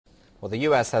Well, the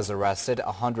U.S. has arrested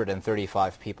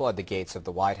 135 people at the gates of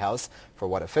the White House for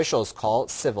what officials call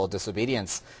civil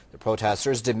disobedience. The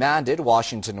protesters demanded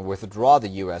Washington withdraw the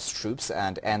U.S. troops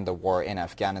and end the war in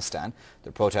Afghanistan.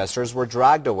 The protesters were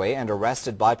dragged away and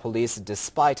arrested by police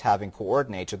despite having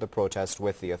coordinated the protest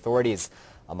with the authorities.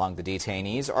 Among the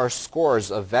detainees are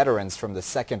scores of veterans from the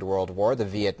Second World War, the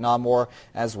Vietnam War,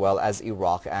 as well as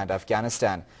Iraq and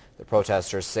Afghanistan. The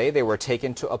protesters say they were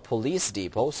taken to a police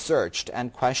depot, searched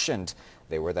and questioned.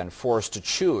 They were then forced to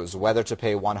choose whether to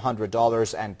pay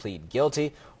 $100 and plead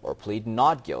guilty or plead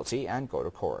not guilty and go to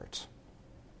court.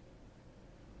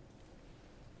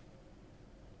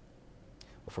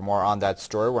 For more on that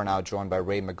story, we're now joined by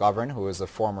Ray McGovern, who is a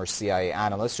former CIA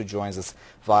analyst who joins us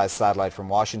via satellite from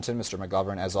Washington. Mr.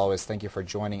 McGovern, as always, thank you for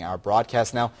joining our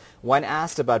broadcast. Now, when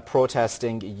asked about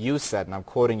protesting, you said, and I'm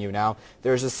quoting you now,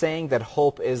 there's a saying that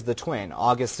hope is the twin.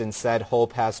 Augustine said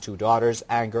hope has two daughters,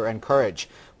 anger and courage.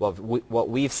 Well, what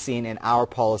we've seen in our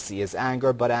policy is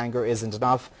anger, but anger isn't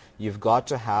enough. You've got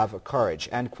to have courage,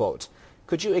 end quote.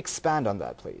 Could you expand on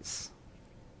that, please?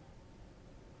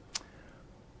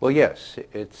 Well, yes,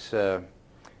 it's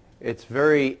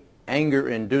very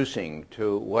anger-inducing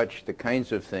to watch the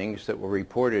kinds of things that were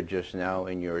reported just now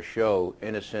in your show,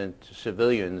 innocent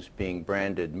civilians being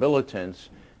branded militants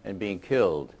and being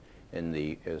killed in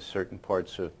the certain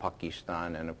parts of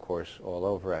Pakistan and, of course, all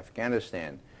over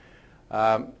Afghanistan.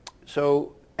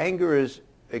 So anger is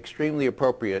extremely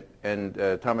appropriate, and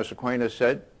Thomas Aquinas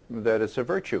said that it's a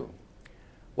virtue.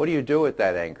 What do you do with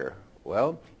that anger?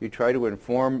 Well, you try to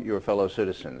inform your fellow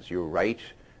citizens. You write,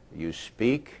 you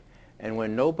speak, and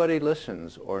when nobody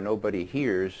listens or nobody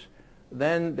hears,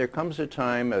 then there comes a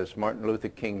time, as Martin Luther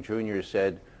King Jr.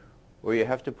 said, where you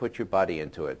have to put your body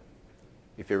into it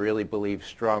if you really believe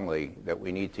strongly that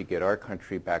we need to get our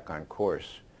country back on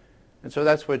course. And so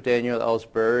that's what Daniel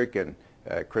Ellsberg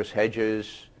and Chris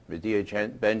Hedges, Medea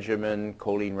Benjamin,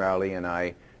 Colleen Rowley, and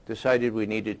I decided we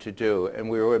needed to do. And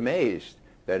we were amazed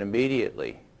that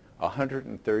immediately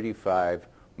 135,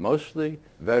 mostly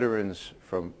veterans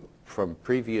from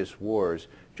previous wars,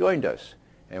 joined us.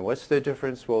 And what's the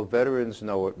difference? Well, veterans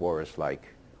know what war is like.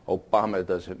 Obama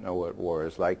doesn't know what war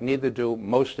is like. Neither do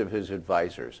most of his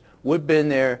advisors. We've been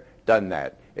there, done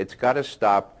that. It's got to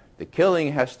stop. The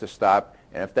killing has to stop.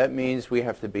 And if that means we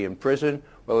have to be in prison,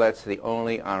 well, that's the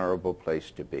only honorable place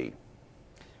to be.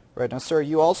 Right. Now, sir,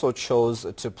 you also chose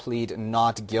to plead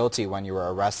not guilty when you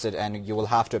were arrested, and you will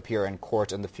have to appear in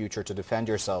court in the future to defend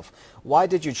yourself. Why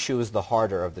did you choose the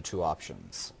harder of the two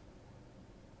options?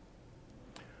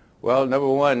 Well, number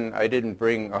one, I didn't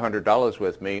bring $100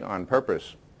 with me on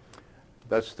purpose.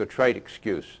 That's the trite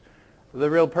excuse. The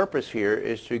real purpose here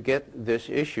is to get this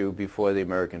issue before the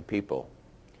American people.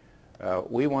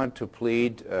 We want to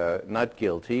plead not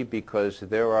guilty because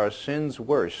there are sins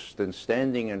worse than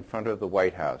standing in front of the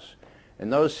White House.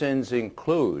 And those sins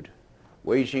include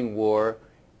waging war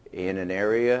in an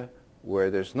area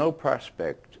where there's no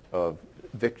prospect of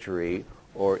victory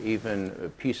or even a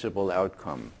peaceable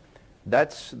outcome.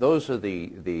 Those are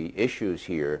the issues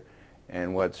here,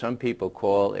 and what some people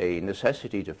call a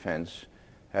necessity defense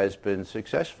has been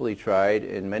successfully tried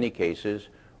in many cases,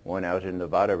 one out in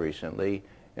Nevada recently.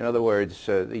 In other words,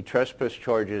 the trespass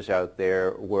charges out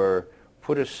there were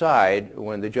put aside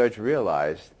when the judge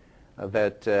realized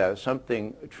that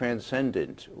something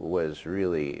transcendent was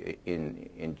really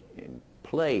in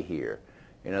play here.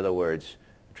 In other words,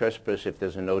 trespass, if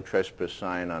there's a no trespass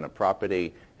sign on a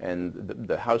property and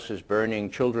the house is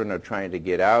burning, children are trying to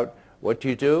get out, what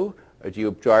do? Do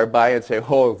you drive by and say,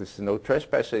 oh, there's no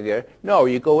trespassing there? No,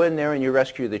 you go in there and you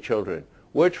rescue the children.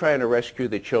 We're trying to rescue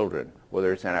the children,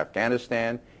 whether it's in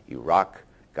Afghanistan, Iraq,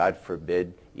 God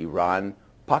forbid, Iran,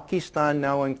 Pakistan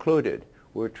now included.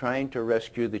 We're trying to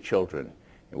rescue the children.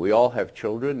 And we all have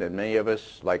children, and many of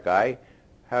us, like I,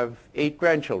 have 8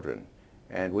 grandchildren.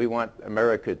 And we want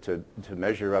America to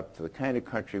measure up to the kind of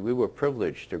country we were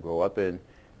privileged to grow up in,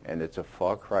 and it's a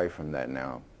far cry from that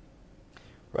now.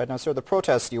 Right. Now, sir, the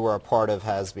protest you were a part of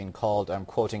has been called, I'm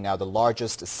quoting now, the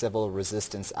largest civil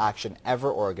resistance action ever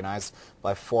organized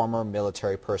by former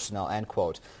military personnel, end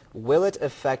quote. Will it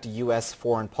affect U.S.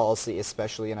 foreign policy,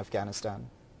 especially in Afghanistan?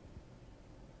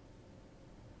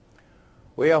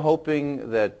 We are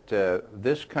hoping that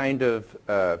this kind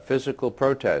of physical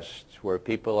protest, where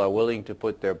people are willing to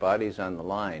put their bodies on the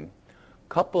line,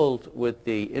 coupled with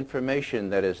the information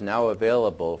that is now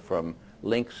available from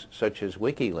links such as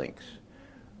WikiLeaks,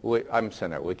 I'm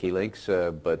saying not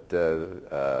WikiLeaks, but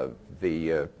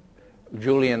the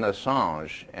Julian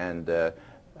Assange and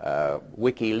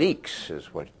WikiLeaks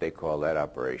is what they call that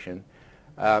operation.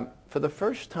 For the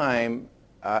first time,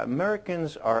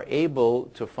 Americans are able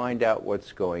to find out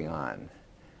what's going on.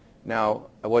 Now,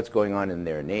 what's going on in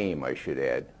their name, I should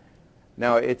add.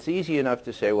 Now, it's easy enough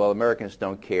to say, well, Americans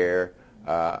don't care.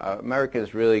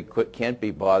 Americans really can't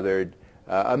be bothered.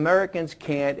 Americans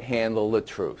can't handle the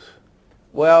truth.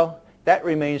 Well, that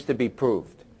remains to be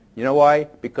proved. You know why?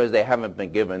 Because they haven't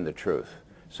been given the truth.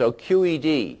 So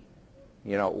QED,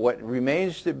 what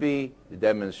remains to be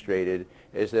demonstrated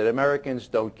is that Americans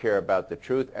don't care about the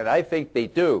truth, and I think they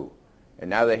do. And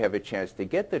now they have a chance to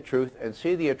get the truth and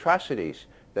see the atrocities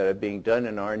that are being done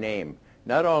in our name,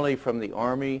 not only from the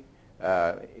Army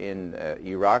in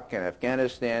Iraq and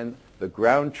Afghanistan, the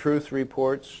ground truth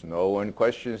reports, no one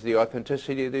questions the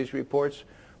authenticity of these reports,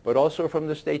 but also from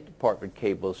the State Department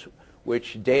cables,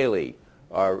 which daily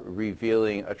are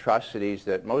revealing atrocities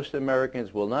that most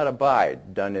Americans will not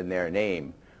abide, done in their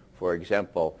name. For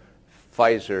example,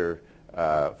 Pfizer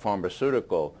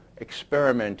pharmaceutical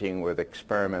experimenting with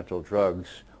experimental drugs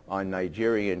on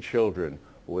Nigerian children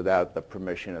without the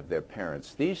permission of their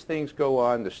parents. These things go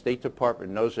on, the State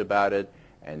Department knows about it,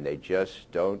 and they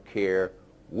just don't care.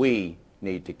 We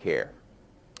need to care.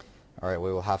 All right,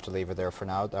 we will have to leave it there for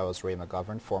now. That was Ray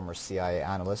McGovern, former CIA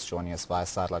analyst, joining us via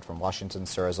satellite from Washington.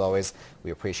 Sir, as always,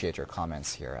 we appreciate your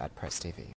comments here at Press TV.